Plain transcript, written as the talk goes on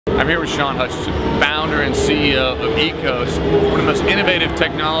I'm here with Hutchison, founder and CEO of IKKOS, one of the most innovative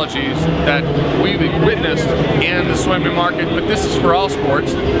technologies that we've witnessed in the swimming market, but this is for all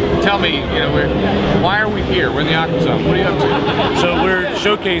sports. Tell me, why are we here? We're in the Aqua Zone. What are you up to? So we're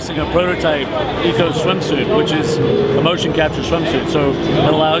showcasing a prototype IKKOS swimsuit, which is a motion capture swimsuit. So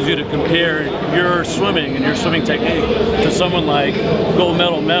it allows you to compare your swimming and your swimming technique to someone like gold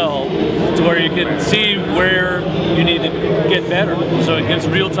medal Mel, to where you can see where you need to get better. So it gives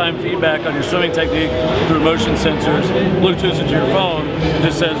real-time feedback on your swimming technique through motion sensors, Bluetooth into your phone. It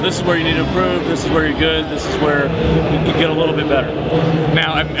just says, this is where you need to improve, this is where you're good, this is where you can get a little bit better.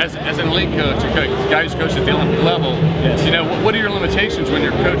 Now, as an elite coach, a guy who's coached at the Olympic level, yes. What are your limitations when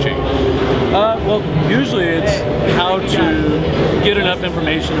you're coaching? Well, usually it's how to get enough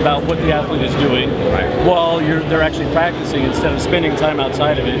information about what the athlete is doing while they're actually practicing, instead of spending time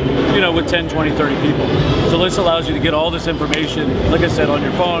outside of it, with 10, 20, 30 people. So this allows you to get all this information, like I said, on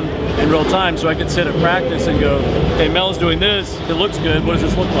your phone in real time, so I can sit at practice and go, okay, Mel's doing this, it looks good, what does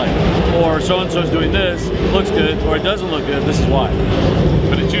this look like? Or so-and-so's doing this, it looks good, or it doesn't look good, this is why.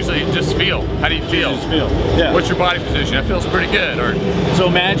 But it's usually just feel. How do you feel? Just feel. Yeah. What's your body position? It feels pretty good. Or so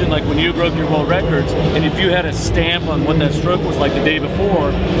imagine like when you broke your world records, and if you had a stamp on what that stroke was like the day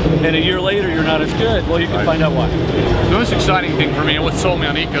before, and a year later you're not as good, well, you can find out why. The most exciting thing for me and what sold me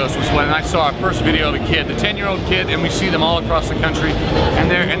on IKKOS was when I saw our first video of a kid, the 10-year-old kid, and we see them all across the country,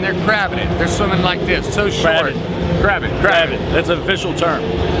 and they're grabbing it. They're swimming like this, so short. Grab it. That's an official term.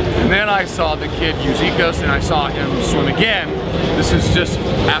 And then I saw the kid use IKKOS, and I saw him swim again. This is just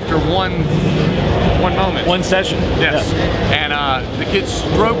after one moment. One session. Yes. Yeah. And the kid's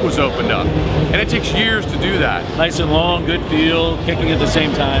stroke was opened up. And it takes years to do that. Nice and long, good feel, kicking at the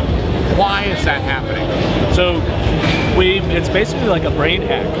same time. Why is that happening? So it's basically like a brain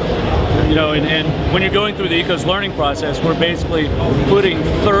hack. And when you're going through the IKKOS learning process, we're basically putting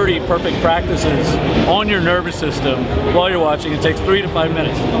 30 perfect practices on your nervous system while you're watching. It takes 3 to 5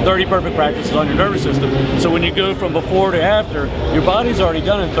 minutes. 30 perfect practices on your nervous system. So when you go from before to after, your body's already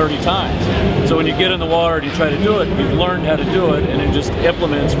done it 30 times. So when you get in the water and you try to do it, you've learned how to do it, and it just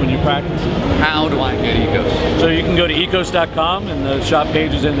implements when you practice. How do I get IKKOS? So you can go to IKKOS.com, and the shop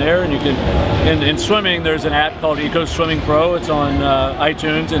page is in there, and you can, in swimming, there's an app called IKKOS Swimming Pro. It's on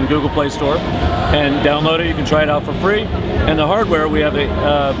iTunes and Google Play Store, and download it. You can try it out for free. And the hardware, we have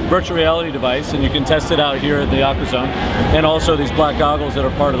a virtual reality device, and you can test it out here at the Aqua Zone, and also these black goggles that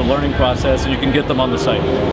are part of the learning process, and you can get them on the site.